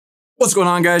What's going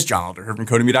on, guys? John Alder here from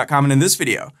Codemy.com, and in this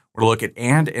video, we're going to look at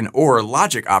and or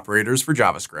logic operators for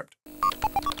JavaScript.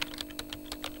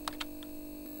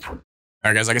 All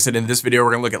right, guys, like I said, in this video,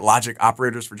 we're going to look at logic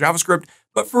operators for JavaScript.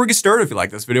 But before we get started, if you like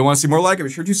this video, want to see more like it,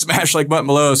 be sure to smash the like button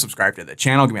below, subscribe to the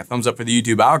channel, give me a thumbs up for the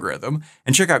YouTube algorithm,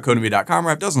 and check out Codemy.com, where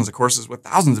I have dozens of courses with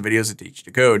thousands of videos that teach you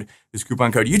to code. Use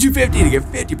coupon code YouTube50 to get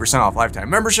 50% off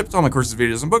lifetime membership to all my courses,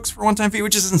 videos, and books for a one-time fee,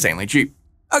 which is insanely cheap.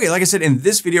 Okay, like I said, in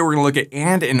this video, we're going to look at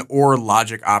and or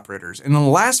logic operators. In the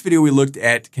last video, we looked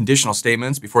at conditional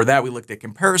statements. Before that, we looked at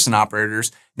comparison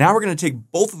operators. Now we're going to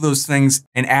take both of those things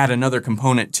and add another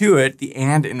component to it, the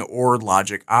and or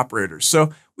logic operators.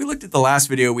 So we looked at the last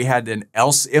video, we had an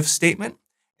else if statement,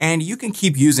 and you can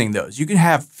keep using those. You can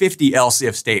have 50 else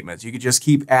if statements. You could just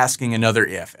keep asking another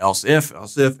if, else if,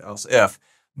 else if, else if.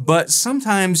 But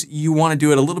sometimes you want to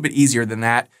do it a little bit easier than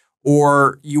that,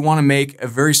 or you want to make a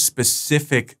very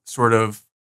specific sort of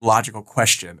logical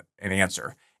question and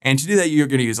answer. And to do that, you're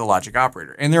going to use a logic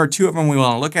operator. And there are two of them we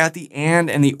want to look at, the and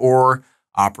the or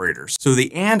operators. So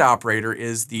the and operator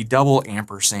is the double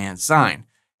ampersand sign.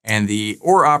 And the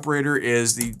or operator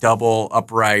is the double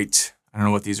upright, I don't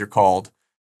know what these are called,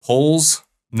 poles?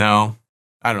 No,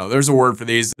 I don't know. There's a word for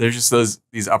these. They're just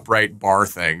these upright bar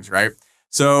things, right?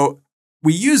 So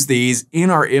we use these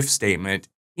in our if statement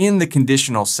in the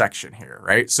conditional section here,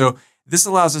 right? So this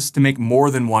allows us to make more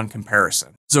than one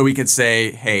comparison. So we could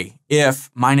say, hey,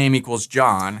 if my name equals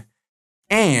John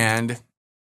and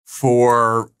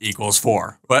 4 equals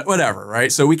 4, but whatever,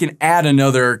 right? So we can add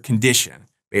another condition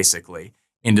basically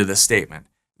into the statement,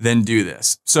 then do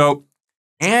this. So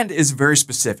and is very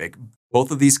specific.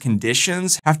 Both of these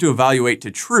conditions have to evaluate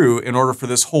to true in order for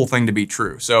this whole thing to be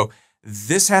true. So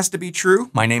this has to be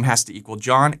true. My name has to equal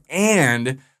John,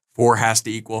 and 4 has to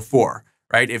equal 4,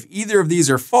 right? If either of these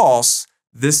are false,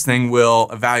 this thing will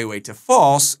evaluate to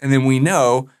false. And then we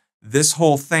know this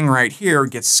whole thing right here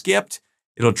gets skipped.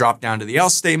 It'll drop down to the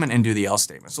else statement and do the else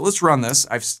statement. So let's run this.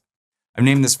 I've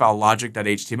named this file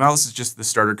logic.html. This is just the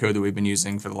starter code that we've been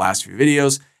using for the last few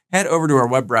videos. Head over to our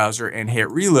web browser and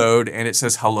hit reload, and it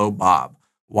says hello Bob.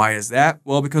 Why is that?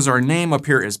 Well, because our name up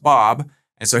here is Bob.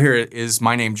 And so here is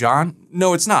my name John.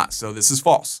 No, it's not. So this is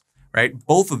false, right?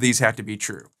 Both of these have to be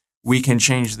true. We can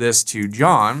change this to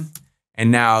John, and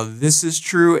now this is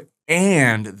true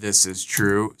and this is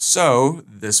true. So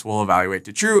this will evaluate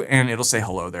to true, and it'll say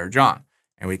hello there, John.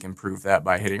 And we can prove that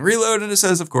by hitting reload, and it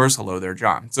says, of course, hello there,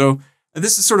 John. So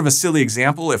this is sort of a silly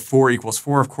example. If 4 equals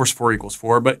 4, of course 4 equals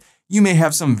 4, but you may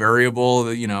have some variable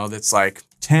that, that's like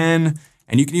 10,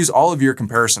 and you can use all of your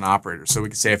comparison operators. So we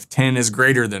could say if 10 is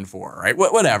greater than 4, right?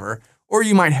 Whatever. Or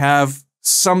you might have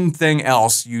something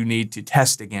else you need to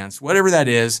test against. Whatever that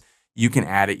is, you can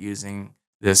add it using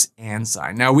this and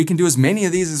sign. Now we can do as many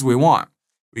of these as we want.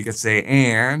 We could say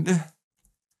and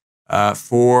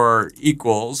 4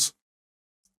 equals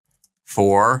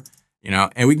 4,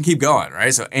 and we can keep going,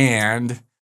 right? So and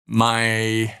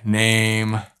my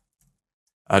name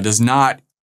does not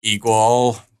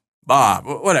equal Bob,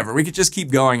 whatever. We could just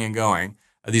keep going and going.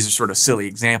 These are sort of silly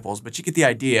examples, but you get the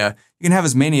idea. You can have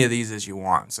as many of these as you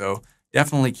want. So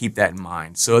definitely keep that in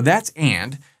mind. So that's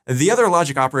and. The other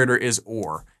logic operator is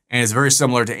or, and it's very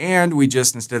similar to and. We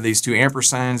just, instead of these two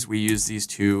ampersands, we use these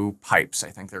two pipes. I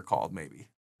think they're called, maybe.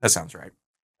 That sounds right.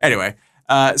 Anyway,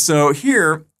 so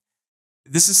here,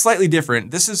 this is slightly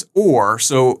different. This is or,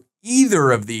 so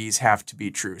either of these have to be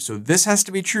true. So this has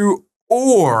to be true,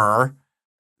 or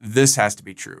this has to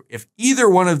be true. If either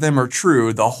one of them are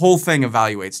true, the whole thing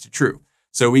evaluates to true.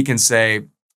 So we can say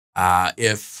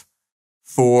if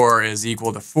 4 is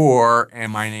equal to 4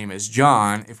 and my name is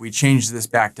John, if we change this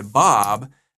back to Bob,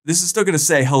 this is still going to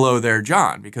say hello there,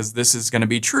 John, because this is going to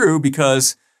be true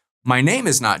because my name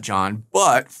is not John,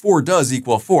 but 4 does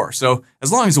equal 4. So as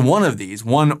long as one of these,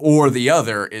 one or the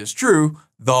other, is true,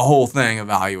 the whole thing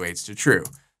evaluates to true.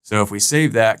 So if we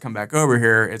save that, come back over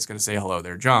here, it's going to say hello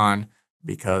there, John,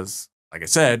 because like I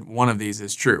said, one of these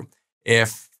is true.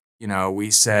 If,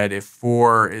 we said if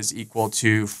 4 is equal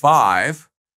to 5,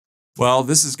 well,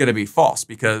 this is going to be false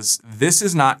because this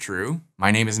is not true. My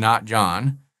name is not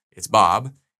John, it's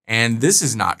Bob. And this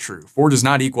is not true. 4 does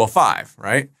not equal 5,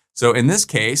 right? So in this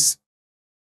case,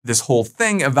 this whole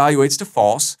thing evaluates to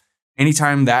false.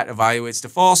 Anytime that evaluates to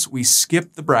false, we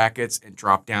skip the brackets and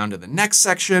drop down to the next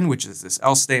section, which is this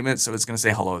else statement. So it's going to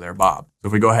say hello there, Bob. So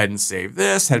if we go ahead and save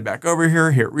this, head back over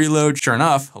here, hit reload, sure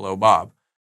enough, hello, Bob.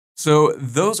 So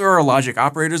those are our logic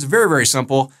operators. Very, very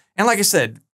simple. And like I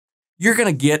said, you're going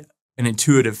to get an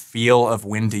intuitive feel of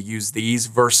when to use these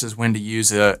versus when to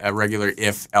use a regular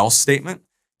if-else statement.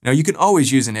 Now, you can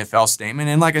always use an if-else statement.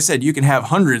 And like I said, you can have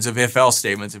hundreds of if-else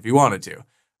statements if you wanted to.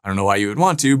 I don't know why you would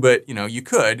want to, but you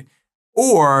could.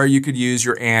 Or you could use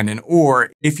your and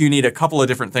or if you need a couple of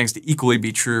different things to equally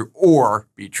be true or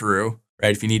be true,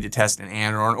 right? If you need to test an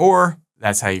and or,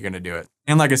 that's how you're going to do it.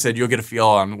 And like I said, you'll get a feel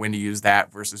on when to use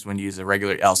that versus when to use a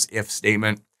regular else if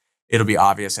statement. It'll be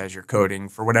obvious as you're coding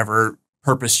for whatever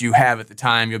purpose you have at the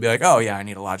time. You'll be like, oh yeah, I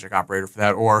need a logic operator for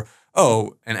that. Or,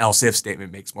 oh, an else if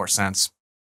statement makes more sense.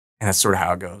 And that's sort of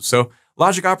how it goes. So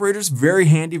logic operators, very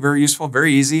handy, very useful,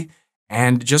 very easy.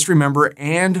 And just remember,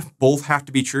 and both have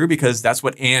to be true because that's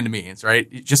what and means, right?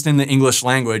 Just in the English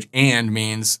language, and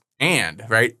means and,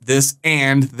 right? This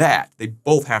and that, they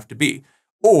both have to be.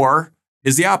 Or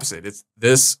is the opposite. It's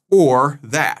this or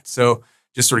that. So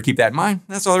just sort of keep that in mind.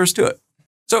 That's all there is to it.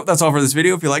 So that's all for this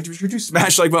video. If you liked it, be sure to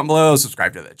smash the like button below,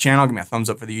 subscribe to the channel, give me a thumbs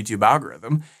up for the YouTube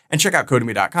algorithm, and check out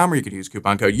Codemy.com where you can use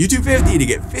coupon code YouTube50 to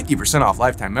get 50% off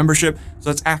lifetime membership. So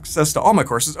that's access to all my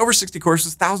courses, over 60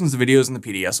 courses, thousands of videos, and the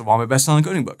PDFs of all my best-selling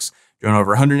coding books. Join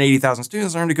over 180,000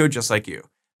 students learn to code just like you.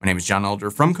 My name is John Elder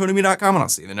from Codemy.com, and I'll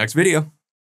see you in the next video.